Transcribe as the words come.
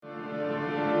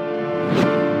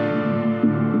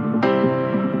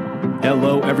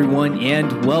everyone,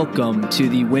 and welcome to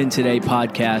the Win Today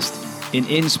podcast, an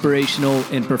inspirational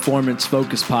and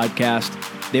performance-focused podcast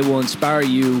that will inspire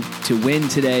you to win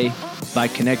today by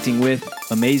connecting with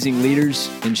amazing leaders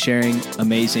and sharing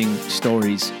amazing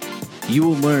stories. You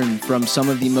will learn from some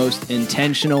of the most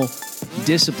intentional,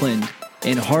 disciplined,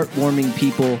 and heartwarming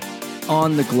people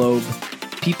on the globe,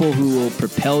 people who will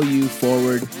propel you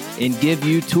forward and give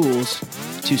you tools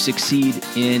to succeed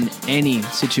in any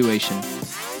situation.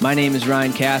 My name is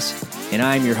Ryan Cass, and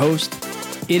I am your host.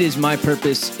 It is my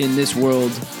purpose in this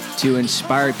world to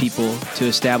inspire people to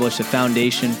establish a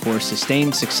foundation for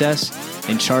sustained success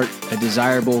and chart a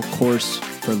desirable course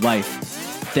for life.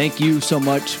 Thank you so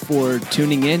much for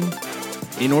tuning in.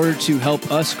 In order to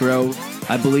help us grow,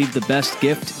 I believe the best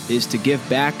gift is to give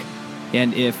back.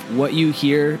 And if what you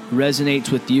hear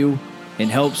resonates with you and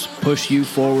helps push you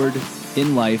forward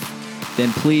in life,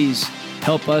 then please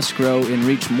help us grow and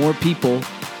reach more people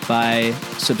by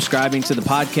subscribing to the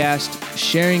podcast,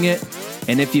 sharing it,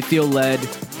 and if you feel led,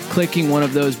 clicking one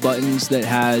of those buttons that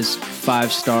has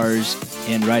 5 stars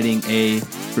and writing a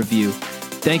review.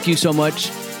 Thank you so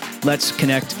much. Let's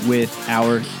connect with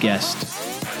our guest.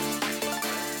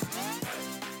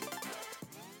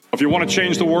 If you want to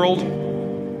change the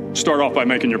world, start off by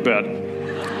making your bed.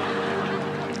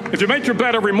 If you make your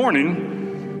bed every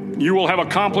morning, you will have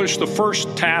accomplished the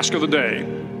first task of the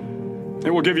day. It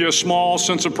will give you a small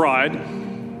sense of pride,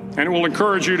 and it will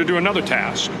encourage you to do another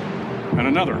task, and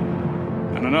another,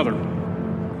 and another.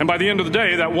 And by the end of the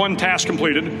day, that one task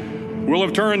completed will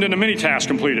have turned into many tasks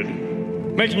completed.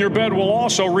 Making your bed will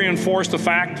also reinforce the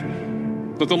fact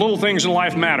that the little things in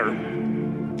life matter.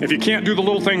 If you can't do the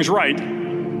little things right,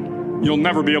 you'll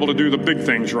never be able to do the big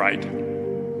things right.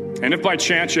 And if by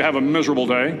chance you have a miserable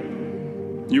day,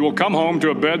 you will come home to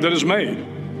a bed that is made,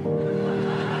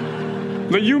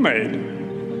 that you made.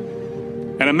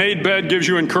 And a made bed gives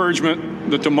you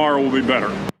encouragement that tomorrow will be better.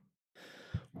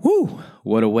 Whew,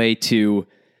 what a way to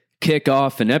kick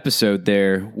off an episode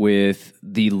there with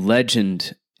the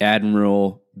legend,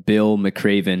 Admiral Bill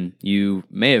McRaven. You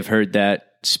may have heard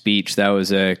that speech. That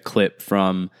was a clip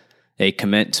from a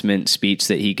commencement speech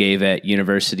that he gave at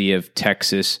University of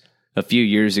Texas a few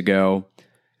years ago,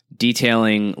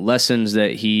 detailing lessons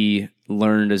that he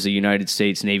learned as a United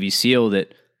States Navy SEAL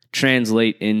that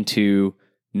translate into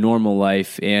normal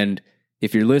life. And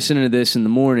if you're listening to this in the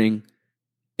morning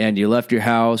and you left your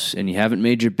house and you haven't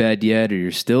made your bed yet, or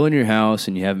you're still in your house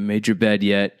and you haven't made your bed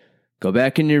yet, go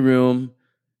back in your room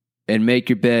and make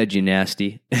your bed, you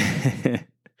nasty.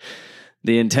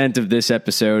 The intent of this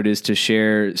episode is to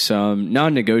share some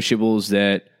non-negotiables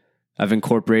that I've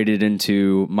incorporated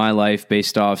into my life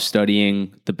based off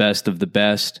studying the best of the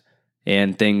best,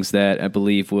 and things that I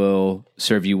believe will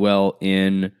serve you well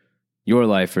in your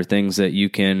life, or things that you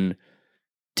can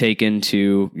take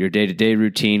into your day-to-day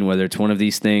routine, whether it's one of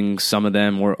these things, some of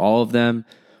them, or all of them,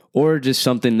 or just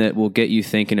something that will get you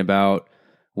thinking about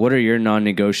what are your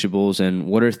non-negotiables and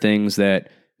what are things that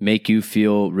make you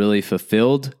feel really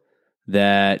fulfilled,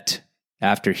 that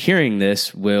after hearing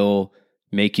this will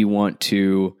make you want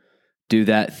to do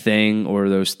that thing or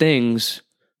those things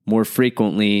more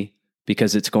frequently,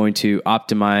 because it's going to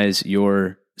optimize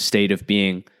your state of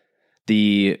being.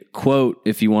 The quote,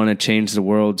 if you want to change the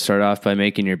world, start off by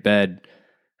making your bed,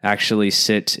 actually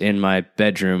sits in my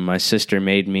bedroom. My sister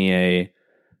made me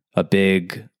a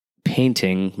big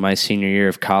painting my senior year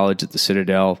of college at the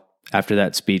Citadel. After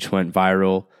that speech went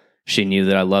viral, she knew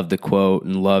that I loved the quote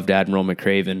and loved Admiral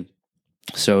McRaven.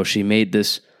 So she made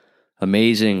this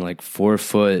amazing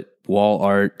 4-foot wall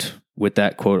art with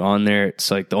that quote on there.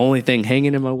 It's like the only thing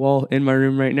hanging in my wall in my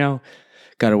room right now.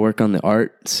 Got to work on the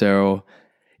art. So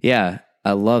yeah,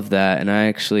 I love that. And I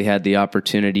actually had the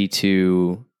opportunity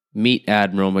to meet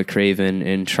Admiral McRaven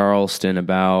in Charleston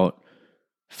about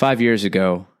 5 years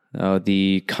ago.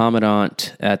 The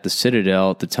commandant at the Citadel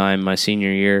at the time, my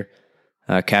senior year,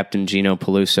 Captain Gino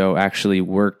Peluso, actually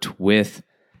worked with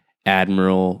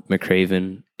Admiral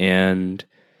McRaven, and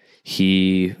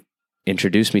he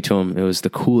introduced me to him. It was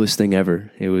the coolest thing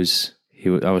ever. I was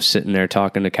sitting there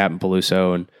talking to Captain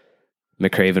Peluso, and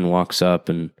McRaven walks up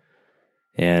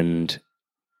and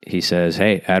he says,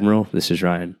 "Hey, Admiral, this is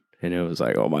Ryan." And it was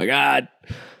like, oh my God,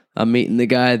 I'm meeting the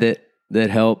guy that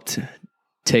helped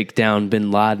take down bin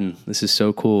Laden. This is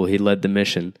so cool. He led the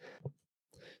mission.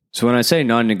 So when I say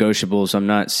non-negotiables, I'm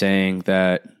not saying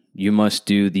that you must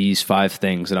do these 5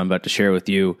 things that I'm about to share with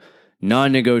you.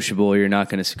 Non-negotiable, or you're not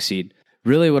going to succeed.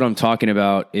 Really what I'm talking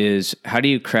about is, how do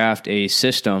you craft a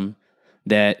system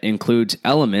that includes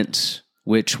elements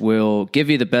which will give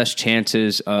you the best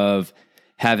chances of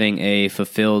having a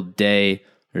fulfilled day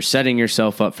or setting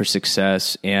yourself up for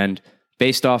success and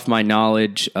based off my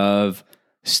knowledge of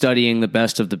studying the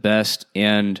best of the best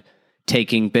and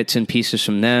taking bits and pieces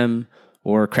from them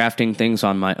or crafting things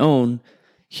on my own,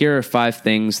 here are 5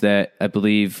 things that I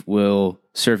believe will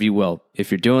serve you well.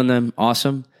 If you're doing them,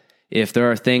 awesome. If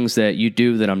there are things that you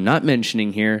do that I'm not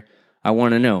mentioning here, I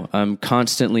want to know. I'm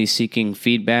constantly seeking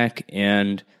feedback,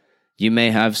 and you may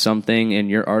have something in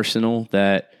your arsenal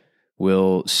that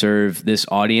will serve this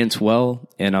audience well,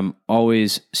 and I'm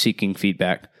always seeking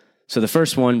feedback. So the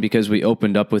first one, because we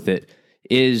opened up with it,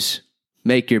 is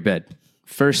make your bed.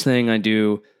 First thing I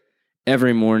do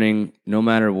every morning, no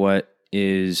matter what,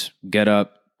 is get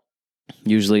up.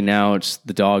 Usually now it's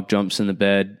the dog jumps in the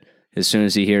bed as soon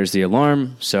as he hears the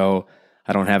alarm, so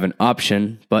I don't have an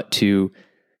option but to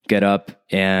get up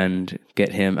and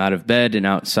get him out of bed and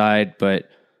outside. But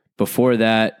before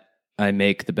that, I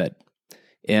make the bed.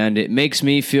 And it makes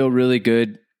me feel really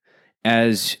good.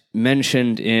 As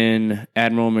mentioned in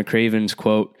Admiral McRaven's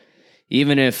quote,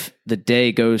 even if the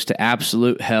day goes to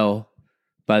absolute hell,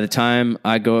 by the time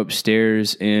I go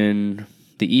upstairs in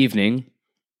the evening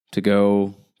to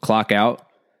go clock out,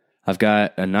 I've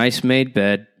got a nice made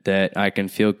bed that I can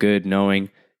feel good knowing,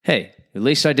 hey, at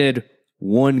least I did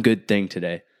one good thing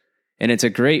today. And it's a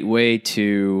great way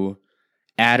to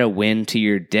add a win to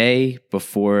your day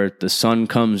before the sun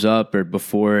comes up or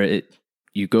before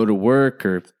you go to work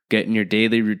or get in your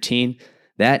daily routine.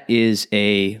 That is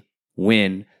a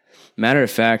win. Matter of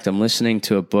fact, I'm listening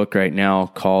to a book right now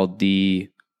called The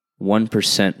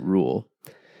 1% Rule.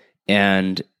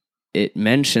 And it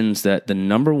mentions that the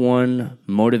number one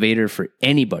motivator for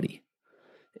anybody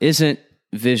isn't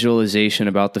visualization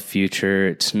about the future.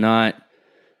 It's not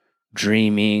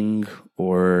dreaming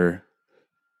or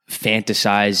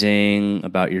fantasizing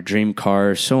about your dream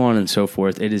car, so on and so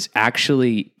forth. It is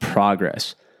actually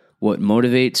progress. What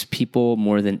motivates people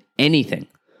more than anything,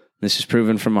 this is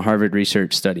proven from a Harvard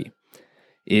research study,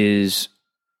 is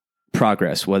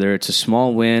progress, whether it's a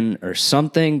small win or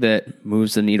something that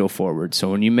moves the needle forward.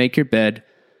 So when you make your bed,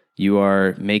 you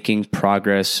are making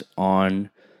progress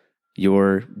on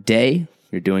your day.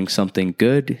 You're doing something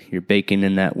good. You're baking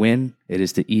in that win. It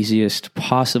is the easiest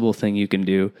possible thing you can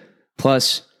do.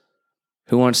 Plus,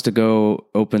 who wants to go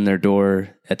open their door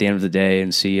at the end of the day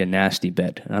and see a nasty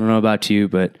bed? I don't know about you,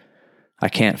 but I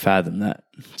can't fathom that.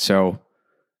 So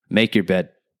make your bed.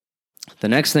 The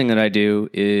next thing that I do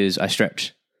is I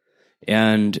stretch.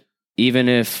 And even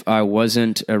if I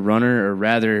wasn't a runner, or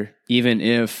rather, even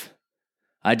if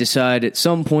I decide at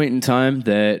some point in time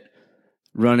that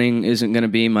running isn't going to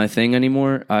be my thing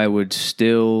anymore, I would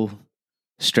still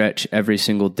stretch every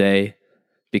single day,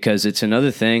 because it's another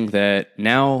thing that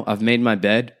now I've made my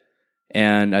bed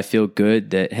and I feel good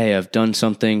that, hey, I've done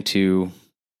something to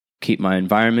keep my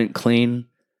environment clean.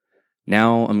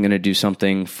 Now I'm going to do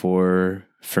something for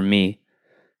me,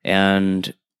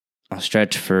 and I'll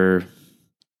stretch for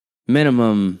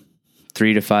minimum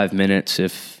 3 to 5 minutes,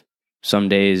 if some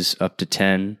days up to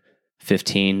 10,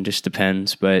 15, just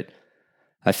depends. But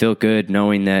I feel good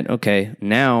knowing that, okay,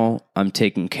 now I'm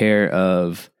taking care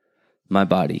of my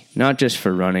body, not just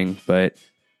for running, but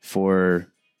for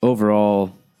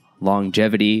overall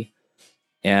longevity.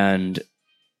 And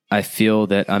I feel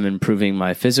that I'm improving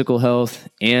my physical health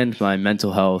and my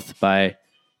mental health by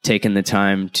taking the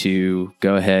time to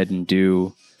go ahead and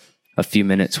do a few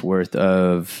minutes worth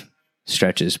of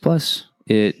stretches. Plus,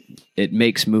 it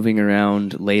makes moving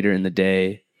around later in the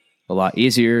day a lot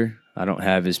easier. I don't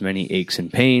have as many aches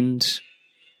and pains.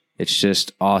 It's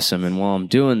just awesome. And while I'm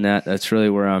doing that, that's really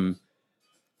where I'm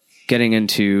getting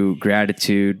into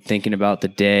gratitude, thinking about the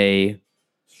day,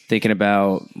 thinking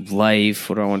about life,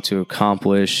 what do I want to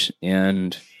accomplish,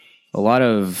 and a lot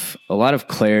of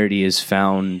clarity is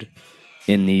found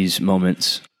in these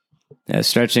moments.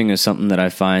 Stretching is something that I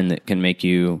find that can make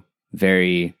you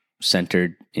very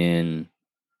centered in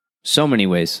so many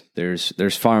ways.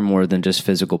 There's far more than just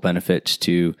physical benefits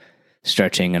to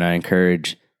stretching, and I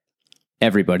encourage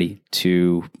everybody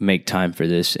to make time for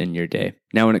this in your day.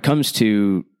 Now, when it comes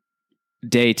to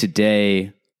day to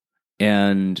day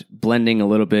and blending a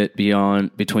little bit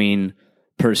between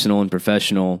personal and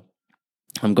professional,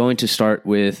 I'm going to start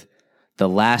with the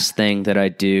last thing that I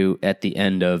do at the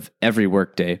end of every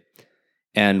workday.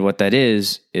 And what that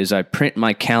is I print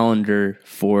my calendar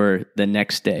for the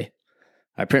next day.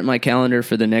 I print my calendar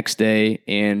for the next day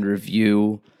and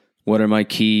review what are my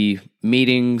key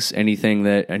meetings, anything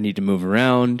that I need to move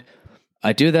around.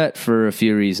 I do that for a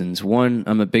few reasons. One,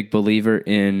 I'm a big believer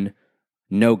in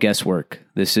no guesswork.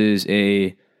 This is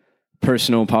a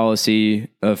personal policy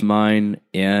of mine,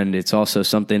 and it's also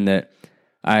something that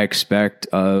I expect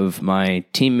of my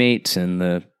teammates and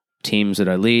the teams that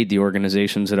I lead, the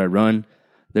organizations that I run,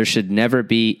 there should never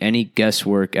be any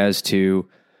guesswork as to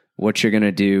what you're going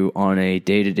to do on a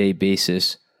day-to-day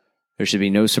basis. There should be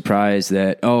no surprise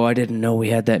that, oh, I didn't know we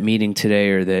had that meeting today,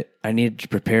 or that I needed to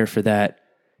prepare for that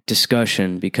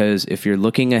discussion. Because if you're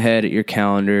looking ahead at your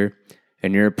calendar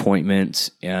and your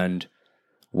appointments and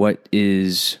what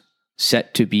is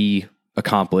set to be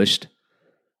accomplished,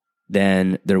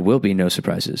 then there will be no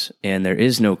surprises and there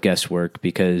is no guesswork,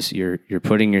 because you're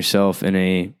putting yourself in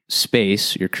a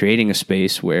space, you're creating a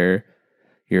space where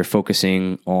you're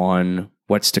focusing on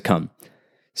what's to come.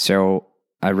 So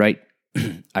I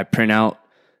print out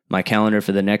my calendar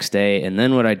for the next day, and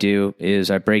then what I do is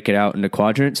I break it out into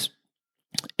quadrants,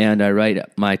 and I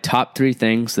write my top 3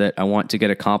 things that I want to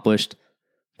get accomplished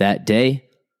that day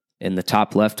in the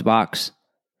top left box.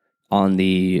 On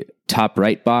the top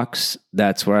right box,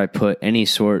 that's where I put any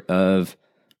sort of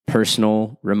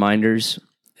personal reminders.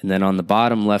 And then on the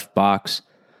bottom left box,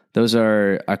 those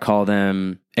are, I call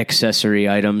them accessory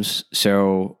items.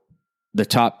 So the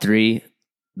top 3,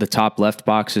 the top left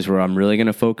box is where I'm really going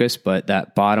to focus, but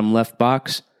that bottom left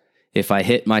box, if I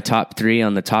hit my top 3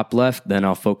 on the top left, then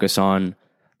I'll focus on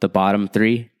the bottom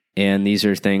 3. And these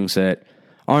are things that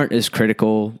aren't as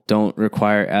critical, don't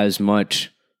require as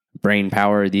much brain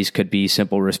power. These could be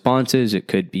simple responses. It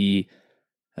could be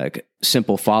like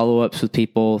simple follow-ups with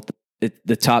people.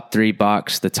 The top 3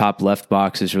 box, the top left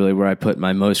box, is really where I put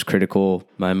my most critical,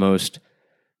 my most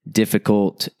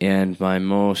difficult, and my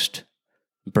most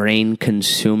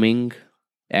brain-consuming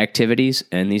activities.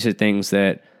 And these are things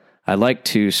that I like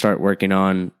to start working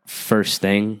on first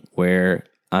thing, where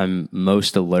I'm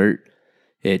most alert.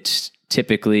 It's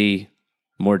typically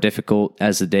more difficult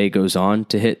as the day goes on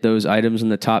to hit those items in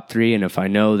the top 3. And if I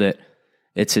know that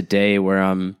it's a day where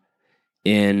I'm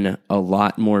in a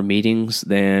lot more meetings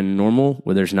than normal,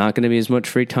 where there's not going to be as much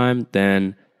free time,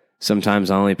 then sometimes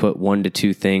I only put 1 to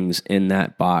 2 things in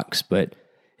that box. But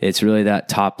it's really that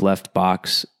top left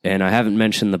box. And I haven't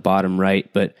mentioned the bottom right,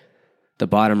 but the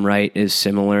bottom right is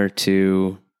similar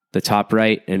to the top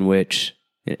right, in which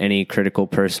any critical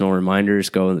personal reminders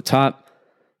go in the top,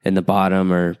 and the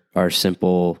bottom are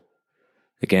simple,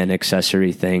 again,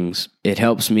 accessory things. It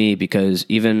helps me because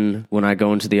even when I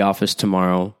go into the office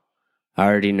tomorrow, I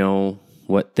already know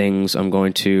what things I'm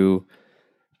going to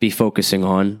be focusing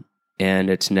on. And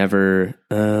it's never,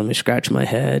 let me scratch my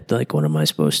head, like, what am I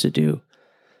supposed to do?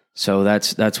 So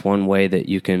that's one way that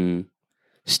you can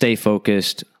stay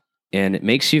focused, and it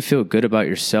makes you feel good about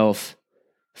yourself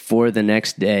for the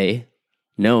next day,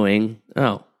 knowing,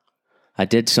 oh, I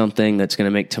did something that's going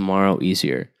to make tomorrow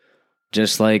easier.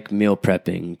 Just like meal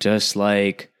prepping, just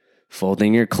like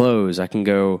folding your clothes. I can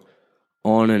go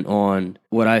on and on.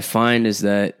 What I find is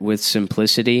that with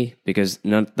simplicity, because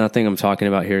nothing I'm talking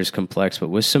about here is complex, but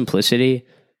with simplicity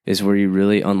is where you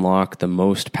really unlock the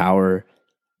most power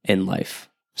in life.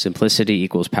 Simplicity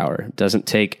equals power. It doesn't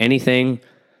take anything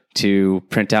to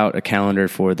print out a calendar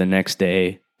for the next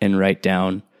day and write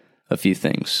down a few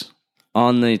things.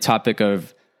 On the topic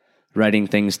of writing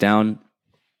things down,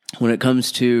 when it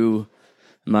comes to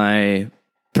my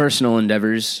personal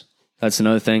endeavors, that's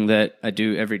another thing that I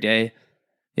do every day,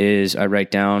 is I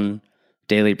write down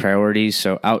daily priorities.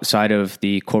 So outside of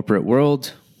the corporate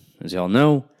world, as y'all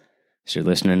know, as you're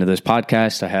listening to this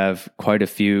podcast, I have quite a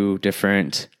few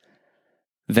different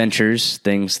ventures,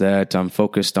 things that I'm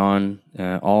focused on,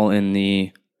 all in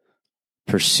the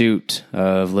pursuit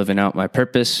of living out my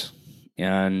purpose.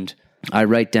 And I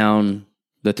write down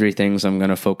the 3 things I'm going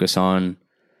to focus on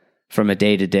from a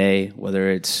day to day, whether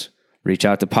it's reach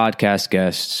out to podcast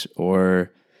guests,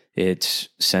 or it's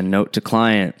send note to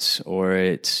clients, or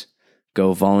it's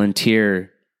go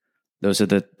volunteer. Those are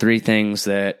the 3 things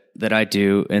that I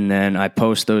do. And then I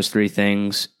post those 3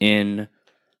 things in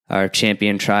our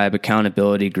Champion Tribe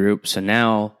accountability group. So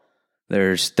now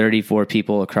there's 34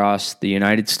 people across the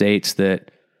United States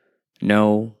that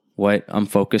know what I'm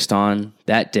focused on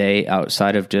that day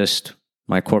outside of just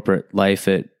my corporate life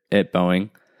at Boeing.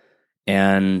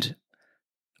 And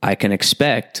I can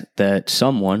expect that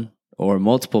someone or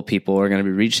multiple people are going to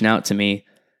be reaching out to me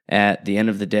at the end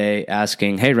of the day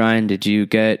asking, hey, Ryan, did you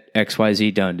get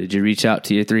XYZ done? Did you reach out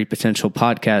to your 3 potential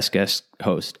podcast guest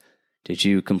hosts? Did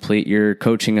you complete your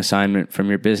coaching assignment from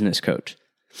your business coach?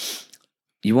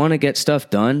 You want to get stuff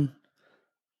done?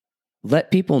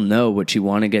 Let people know what you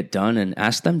want to get done and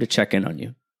ask them to check in on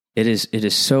you. It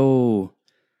is so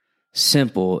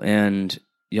simple, and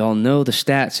y'all know the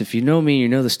stats. If you know me, you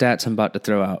know the stats I'm about to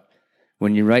throw out.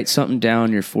 When you write something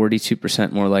down, you're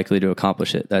 42% more likely to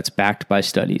accomplish it. That's backed by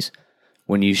studies.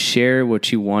 When you share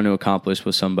what you want to accomplish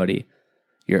with somebody,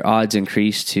 your odds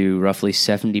increase to roughly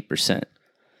 70%.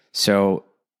 So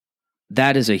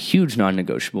that is a huge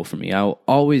non-negotiable for me. I'll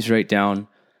always write down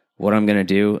what I'm going to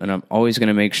do, and I'm always going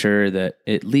to make sure that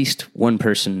at least one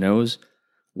person knows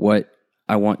what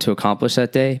I want to accomplish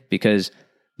that day, because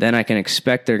then I can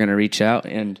expect they're going to reach out.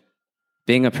 And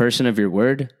being a person of your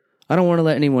word, I don't want to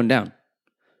let anyone down.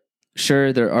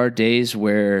 Sure, there are days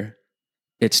where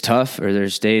it's tough, or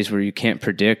there's days where you can't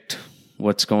predict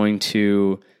what's going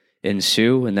to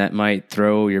ensue, and that might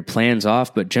throw your plans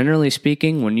off. But generally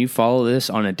speaking, when you follow this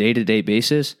on a day-to-day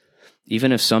basis,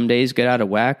 even if some days get out of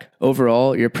whack,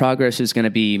 overall, your progress is going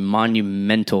to be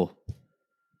monumental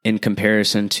in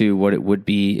comparison to what it would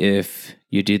be if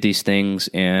you do these things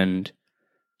and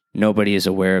nobody is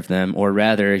aware of them, or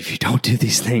rather, if you don't do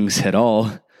these things at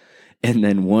all and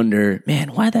then wonder,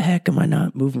 man, why the heck am I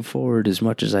not moving forward as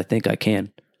much as I think I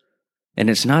can? And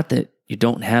it's not that you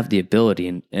don't have the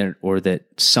ability or that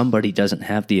somebody doesn't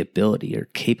have the ability or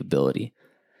capability.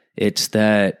 It's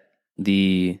that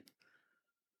the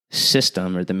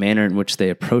system or the manner in which they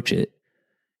approach it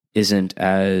isn't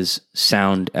as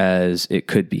sound as it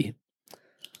could be.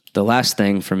 The last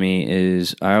thing for me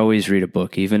is I always read a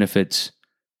book, even if it's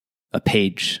a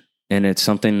page, and it's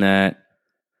something that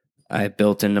I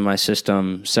built into my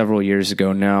system several years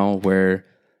ago now, where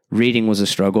reading was a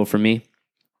struggle for me.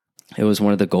 It was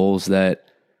one of the goals that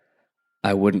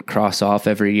I wouldn't cross off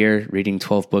every year, reading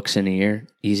 12 books in a year.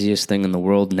 Easiest thing in the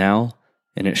world now,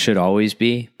 and it should always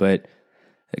be. But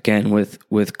again,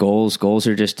 with goals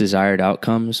are just desired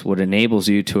outcomes. What enables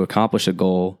you to accomplish a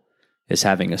goal is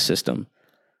having a system.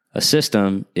 A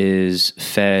system is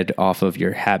fed off of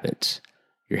your habits.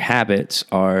 Your habits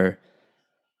are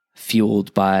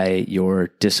fueled by your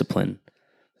discipline.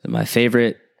 My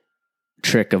favorite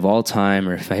trick of all time,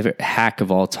 or favorite hack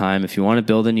of all time, if you want to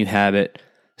build a new habit,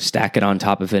 stack it on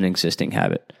top of an existing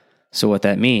habit. So what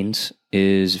that means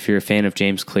is, if you're a fan of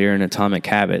James Clear and Atomic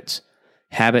Habits,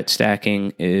 habit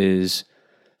stacking is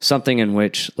something in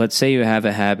which, let's say you have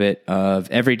a habit of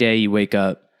every day you wake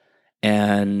up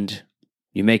and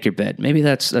you make your bed. Maybe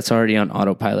that's already on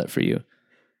autopilot for you,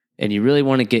 and you really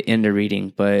want to get into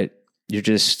reading, but you're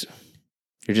just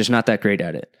not that great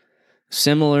at it.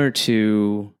 Similar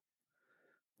to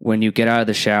when you get out of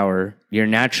the shower, you're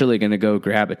naturally going to go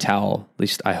grab a towel. At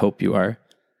least I hope you are,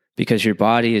 because your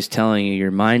body is telling you,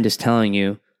 your mind is telling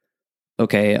you,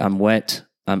 okay, I'm wet,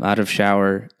 I'm out of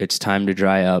shower, it's time to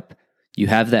dry up. You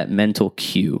have that mental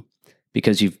cue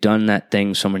because you've done that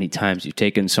thing so many times. You've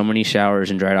taken so many showers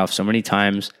and dried off so many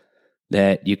times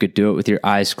that you could do it with your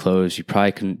eyes closed. You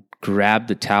probably can grab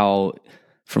the towel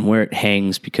from where it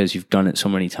hangs because you've done it so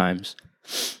many times.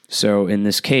 So in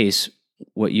this case,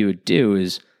 what you would do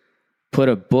is put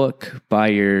a book by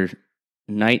your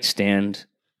nightstand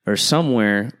or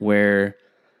somewhere where,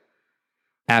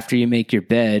 after you make your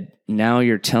bed, now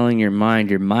you're telling your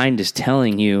mind is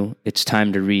telling you it's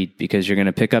time to read, because you're going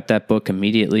to pick up that book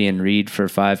immediately and read for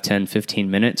 5, 10,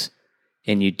 15 minutes.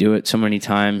 And you do it so many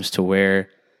times to where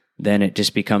then it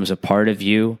just becomes a part of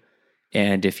you.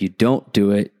 And if you don't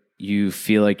do it, you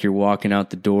feel like you're walking out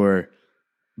the door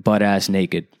butt ass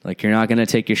naked. Like, you're not going to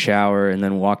take your shower and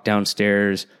then walk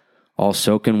downstairs all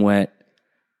soaking wet,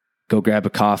 go grab a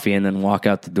coffee, and then walk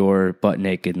out the door butt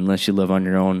naked, unless you live on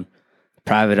your own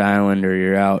private island or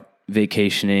you're out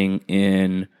vacationing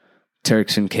in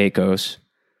Turks and Caicos.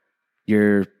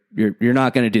 You're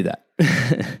not going to do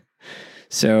that.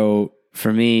 So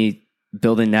for me,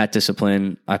 building that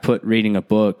discipline, I put reading a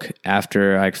book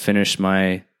after I finish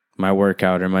my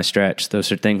workout or my stretch.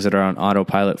 Those are things that are on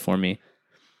autopilot for me.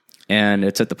 And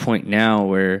it's at the point now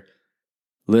where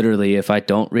literally, if I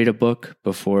don't read a book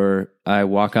before I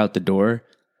walk out the door,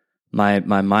 my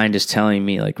mind is telling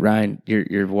me, like, Ryan,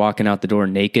 you're walking out the door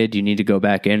naked. You need to go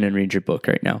back in and read your book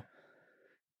right now.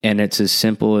 And it's as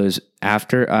simple as,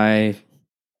 after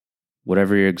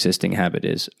whatever your existing habit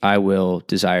is, I will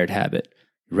desired habit.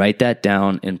 Write that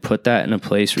down and put that in a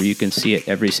place where you can see it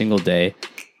every single day,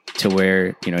 to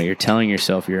where, you're telling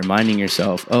yourself, you're reminding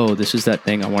yourself, oh, this is that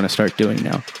thing I want to start doing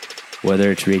now.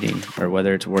 Whether it's reading, or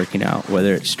whether it's working out,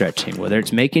 whether it's stretching, whether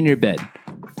it's making your bed.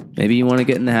 Maybe you want to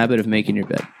get in the habit of making your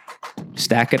bed.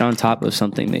 Stack it on top of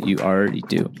something that you already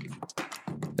do.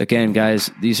 Again, guys,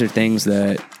 these are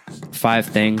 5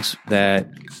 things that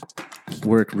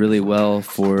work really well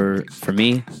for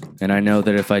me. And I know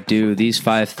that if I do these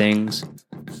 5 things,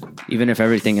 even if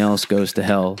everything else goes to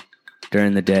hell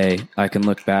during the day, I can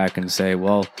look back and say,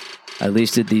 well, I at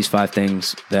least did these 5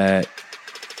 things that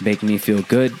make me feel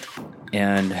good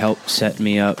and help set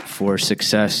me up for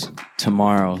success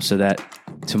tomorrow, so that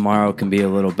tomorrow can be a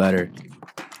little better.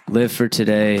 Live for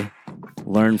today,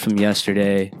 learn from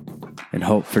yesterday, and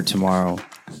hope for tomorrow.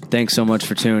 Thanks so much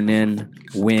for tuning in.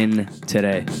 win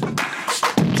today.